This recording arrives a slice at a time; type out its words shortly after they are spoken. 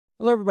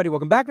Hello everybody,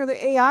 welcome back to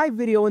the AI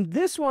video. In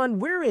this one,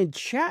 we're in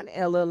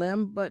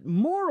ChatLLM, but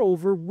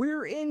moreover,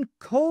 we're in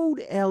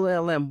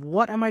CodeLLM.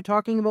 What am I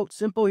talking about?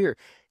 Simple here.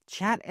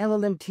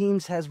 ChatLLM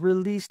Teams has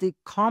released a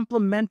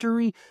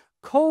complementary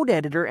code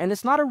editor, and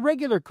it's not a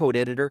regular code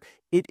editor.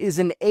 It is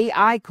an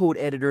AI code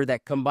editor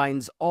that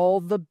combines all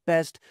the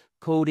best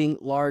coding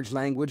large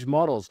language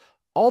models.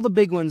 All the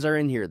big ones are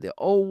in here. The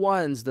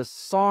O1s, the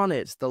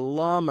Sonnets, the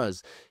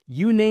Llamas,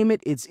 you name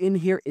it, it's in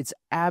here. It's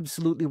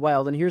absolutely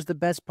wild. And here's the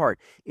best part.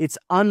 It's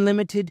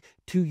unlimited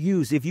to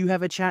use. If you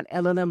have a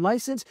ChatLLM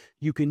license,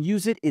 you can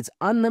use it. It's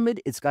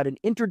unlimited. It's got an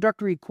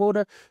introductory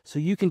quota, so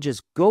you can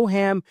just go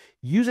ham,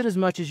 use it as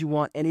much as you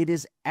want, and it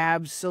is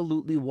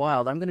absolutely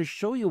wild. I'm going to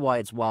show you why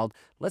it's wild.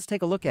 Let's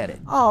take a look at it.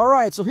 All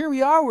right, so here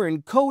we are. We're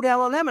in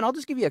CodeLLM, and I'll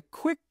just give you a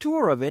quick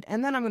tour of it,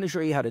 and then I'm going to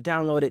show you how to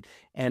download it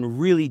and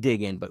really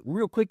dig in. But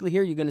real quickly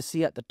here, you're going to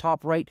see at the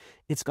top right,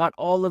 it's got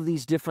all of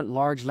these different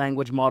large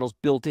language models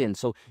built in.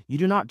 So you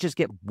do not just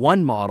get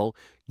one model,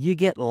 you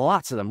get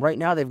lots of them. Right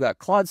now, they've got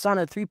Claude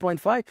Sonnet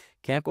 3.5.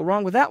 Can't go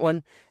wrong with that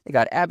one. They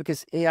got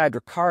Abacus AI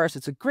Dracaris.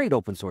 It's a great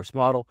open source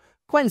model.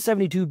 Quen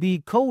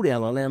 72B,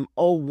 CodeLLM,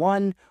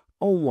 O1,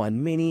 O1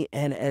 Mini,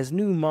 and as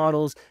new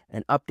models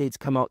and updates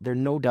come out, they're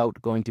no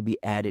doubt going to be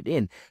added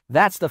in.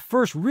 That's the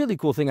first really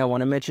cool thing I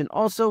want to mention.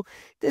 Also,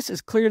 this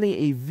is clearly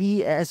a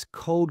VS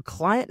Code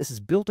client. This is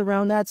built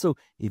around that. So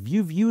if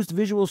you've used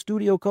Visual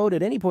Studio Code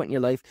at any point in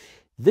your life,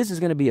 this is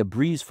going to be a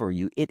breeze for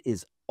you. It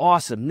is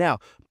awesome. Now,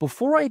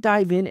 before I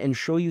dive in and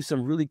show you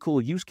some really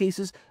cool use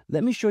cases,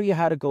 let me show you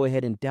how to go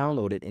ahead and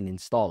download it and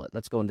install it.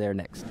 Let's go in there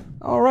next.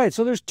 All right,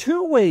 so there's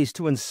two ways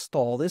to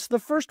install this. The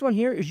first one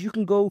here is you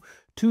can go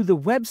to the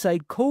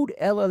website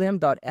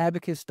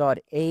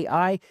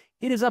codellm.abacus.ai.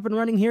 It is up and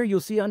running here. You'll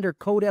see under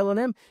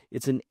CodeLLM,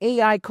 it's an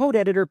AI code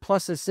editor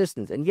plus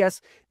assistance. And yes,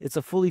 it's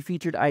a fully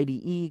featured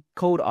IDE,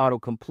 code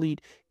autocomplete,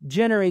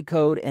 generate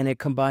code, and it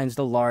combines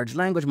the large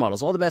language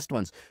models, all the best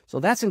ones. So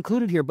that's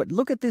included here. But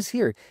look at this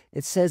here.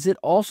 It says it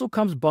also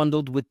comes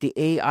bundled with the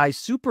AI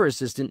super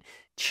assistant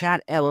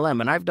ChatLLM.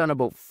 And I've done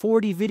about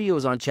 40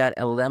 videos on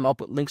ChatLLM. I'll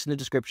put links in the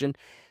description.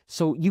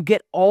 So you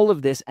get all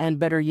of this, and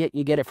better yet,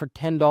 you get it for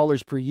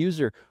 $10 per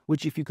user,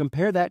 which if you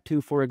compare that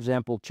to, for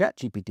example,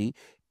 ChatGPT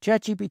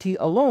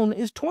alone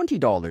is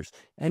 $20,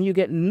 and you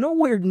get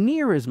nowhere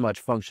near as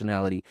much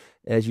functionality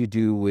as you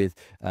do with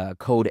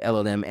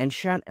CodeLLM and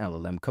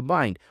ChatLLM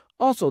combined.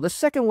 Also, the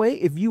second way,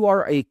 if you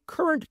are a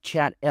current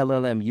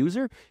ChatLLM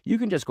user, you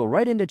can just go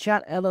right into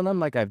ChatLLM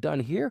like I've done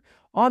here.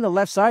 On the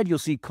left side, you'll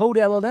see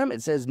CodeLLM.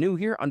 It says new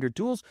here under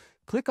Tools.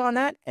 Click on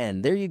that,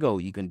 and there you go.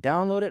 You can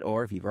download it,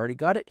 or if you've already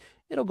got it,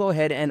 it'll go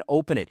ahead and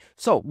open it.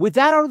 So with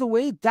that out of the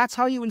way, that's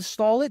how you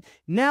install it.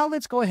 Now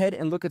let's go ahead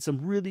and look at some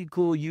really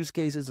cool use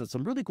cases and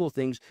some really cool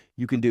things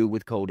you can do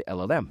with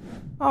CodeLLM.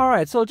 All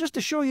right, so just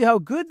to show you how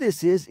good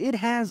this is, it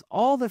has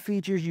all the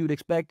features you'd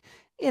expect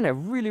in a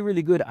really,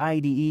 really good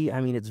IDE. I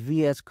mean, it's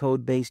VS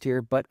Code based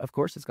here, but of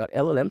course it's got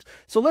LLMs.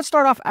 So let's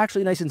start off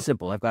actually nice and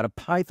simple. I've got a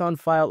Python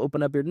file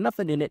open up here,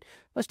 nothing in it.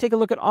 Let's take a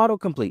look at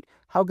autocomplete.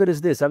 How good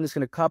is this? I'm just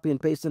going to copy and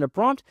paste in a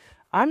prompt.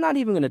 I'm not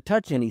even going to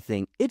touch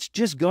anything. It's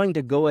just going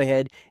to go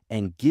ahead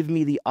and give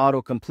me the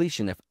auto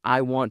completion. If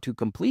I want to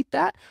complete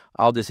that,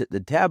 I'll just hit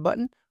the tab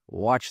button.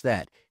 Watch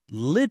that.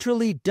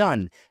 Literally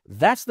done.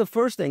 That's the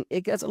first thing.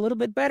 It gets a little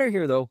bit better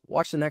here, though.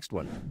 Watch the next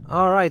one.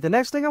 All right, the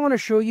next thing I want to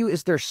show you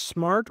is their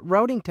smart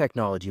routing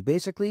technology.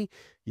 Basically,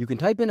 you can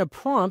type in a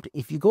prompt.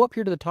 If you go up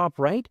here to the top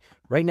right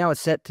now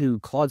it's set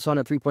to Claude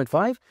Sonnet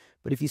 3.5,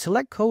 but if you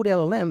select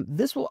CodeLLM,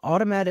 this will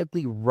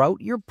automatically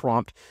route your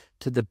prompt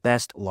to the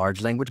best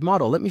large language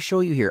model. Let me show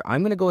you here.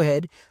 I'm going to go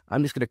ahead.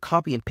 I'm just going to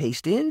copy and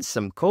paste in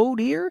some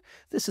code here.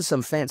 This is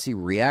some fancy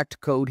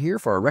React code here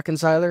for a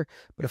reconciler.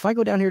 But if I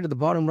go down here to the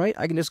bottom right,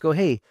 I can just go,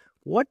 hey,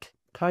 what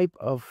type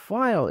of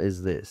file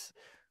is this?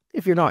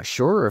 If you're not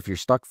sure, or if you're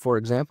stuck, for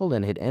example,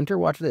 then hit enter.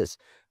 Watch this.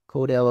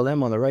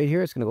 CodeLLM on the right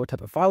here. It's going to go, what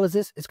type of file is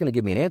this? It's going to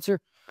give me an answer.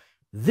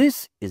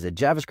 This is a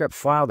JavaScript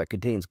file that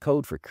contains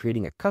code for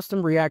creating a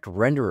custom React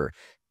renderer.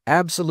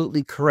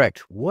 Absolutely correct.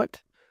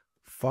 What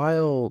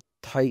file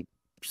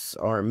types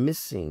are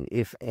missing,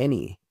 if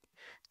any?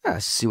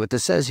 Let's see what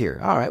this says here.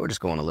 All right, we're just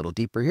going a little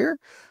deeper here.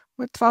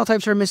 What file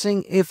types are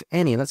missing, if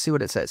any? Let's see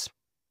what it says.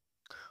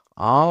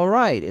 All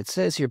right, it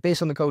says here,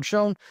 based on the code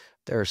shown,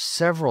 there are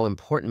several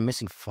important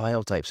missing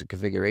file types and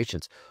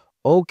configurations.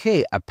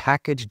 Okay, a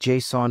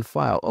package.json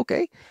file.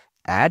 Okay,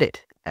 add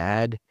it.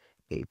 Add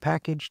a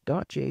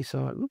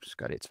package.json. Oops,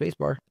 got it,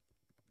 spacebar.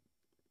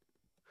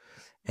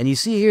 And you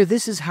see here,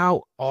 this is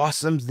how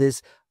awesome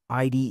this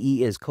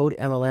IDE is.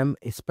 CodeLLM,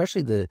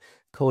 especially the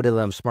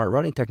CodeLLM smart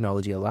routing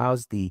technology,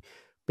 allows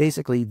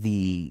basically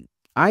the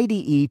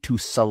IDE to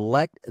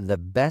select the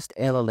best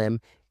LLM,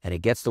 and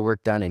it gets the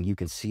work done, and you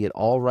can see it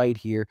all right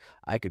here.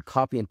 I could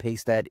copy and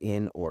paste that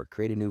in or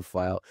create a new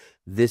file.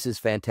 This is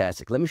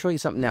fantastic. Let me show you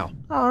something now.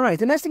 All right,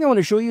 the next thing I want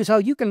to show you is how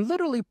you can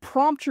literally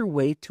prompt your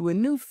way to a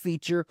new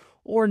feature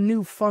or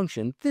new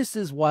function. This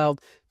is wild.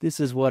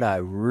 This is what I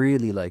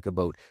really like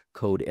about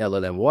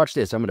CodeLLM. Watch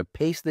this. I'm going to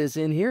paste this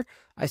in here.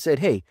 I said,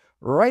 hey,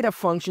 Write a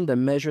function to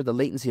measure the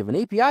latency of an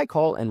API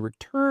call and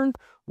return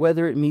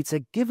whether it meets a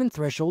given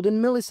threshold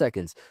in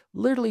milliseconds.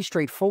 Literally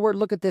straightforward.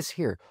 Look at this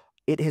here.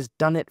 It has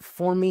done it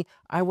for me.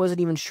 I wasn't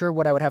even sure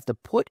what I would have to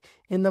put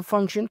in the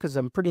function because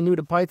I'm pretty new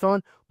to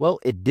Python. Well,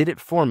 it did it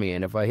for me.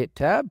 And if I hit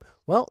tab,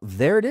 well,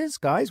 there it is,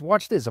 guys.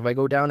 Watch this. If I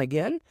go down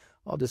again,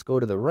 I'll just go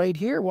to the right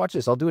here. Watch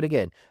this. I'll do it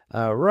again.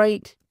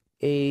 Write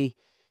a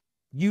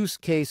use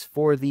case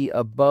for the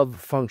above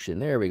function.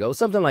 There we go.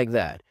 Something like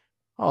that.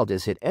 I'll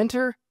just hit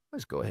enter.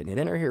 Let's go ahead and hit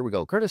enter. Here we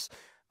go, Curtis.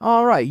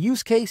 All right.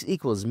 Use case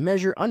equals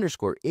measure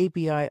underscore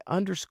API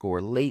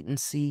underscore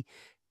latency,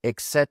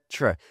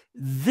 etc.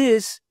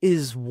 This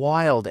is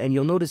wild. And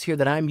you'll notice here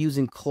that I'm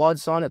using Claude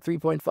Sonnet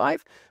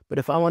 3.5. But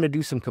if I want to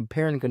do some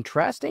comparing and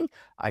contrasting,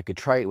 I could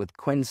try it with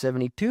Qwen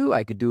 72.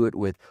 I could do it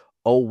with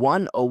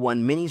O1.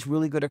 O1 Mini's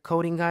really good at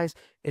coding, guys.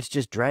 It's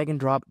just drag and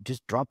drop.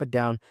 Just drop it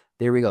down.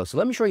 There we go. So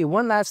let me show you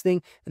one last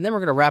thing, and then we're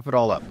going to wrap it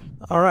all up.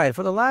 All right,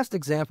 for the last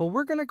example,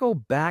 we're going to go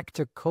back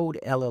to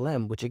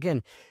CodeLLM, which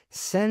again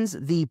sends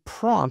the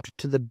prompt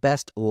to the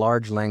best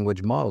large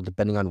language model,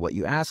 depending on what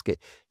you ask it.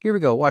 Here we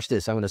go. Watch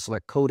this. I'm going to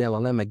select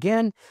CodeLLM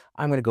again.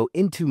 I'm going to go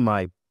into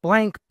my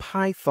blank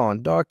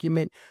Python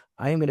document.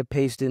 I am going to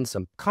paste in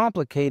some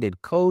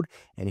complicated code,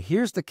 and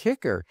here's the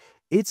kicker.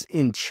 It's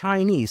in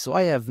Chinese, so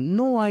I have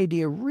no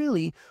idea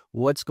really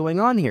what's going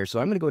on here. So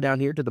I'm going to go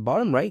down here to the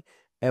bottom right,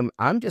 and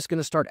I'm just going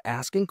to start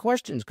asking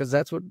questions because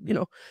that's what,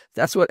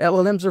 that's what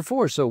LLMs are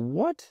for. So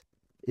what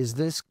is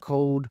this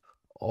code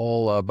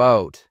all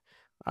about?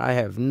 I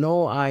have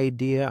no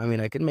idea. I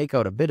mean, I can make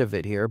out a bit of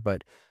it here,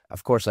 but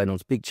of course I don't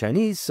speak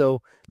Chinese.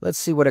 So let's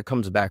see what it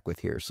comes back with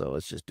here. So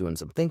it's just doing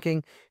some thinking.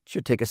 It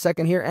should take a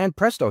second here, and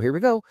presto, here we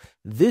go.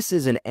 This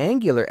is an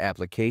Angular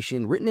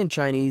application written in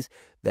Chinese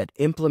that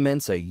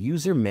implements a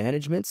user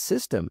management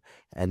system,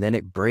 and then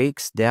it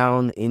breaks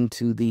down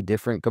into the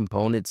different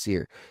components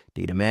here.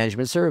 Data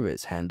management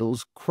service,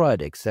 handles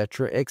CRUD,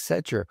 etc.,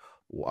 etc.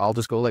 I'll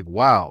just go like,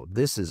 wow,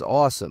 this is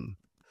awesome.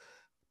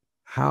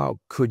 How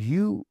could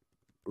you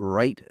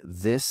write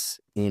this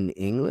in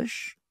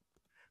English?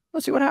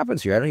 Let's see what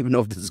happens here. I don't even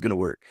know if this is going to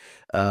work.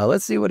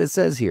 Let's see what it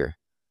says here.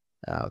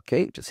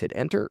 Okay, just hit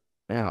enter.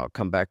 Now I'll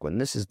come back when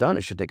this is done.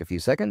 It should take a few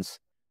seconds.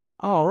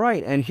 All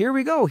right, and here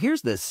we go.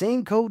 Here's the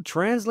same code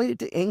translated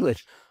to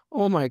English.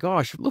 Oh my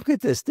gosh, look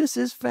at this. This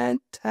is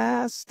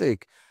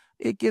fantastic.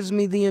 It gives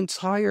me the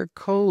entire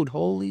code.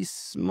 Holy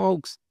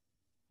smokes.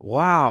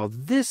 Wow,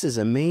 this is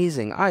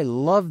amazing. I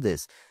love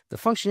this. The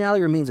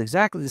functionality remains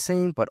exactly the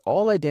same, but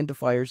all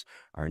identifiers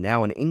are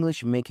now in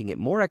English, making it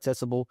more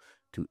accessible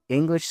to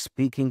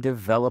English-speaking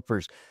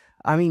developers.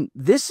 I mean,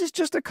 this is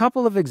just a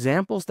couple of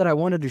examples that I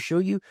wanted to show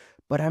you,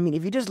 but I mean,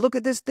 if you just look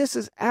at this, this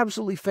is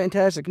absolutely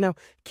fantastic. Now,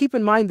 keep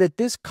in mind that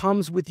this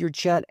comes with your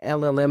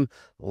ChatLLM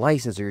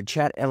license or your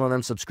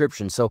ChatLLM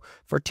subscription. So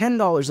for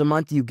 $10 a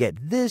month, you get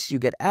this, you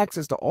get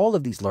access to all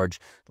of these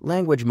large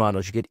language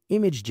models, you get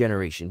image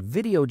generation,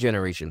 video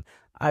generation.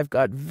 I've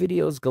got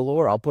videos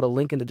galore. I'll put a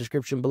link in the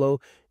description below.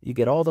 You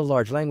get all the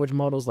large language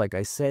models, like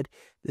I said.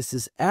 This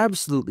is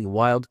absolutely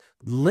wild.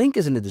 Link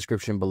is in the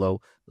description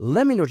below.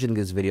 Let me know what you think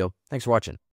of this video. Thanks for watching.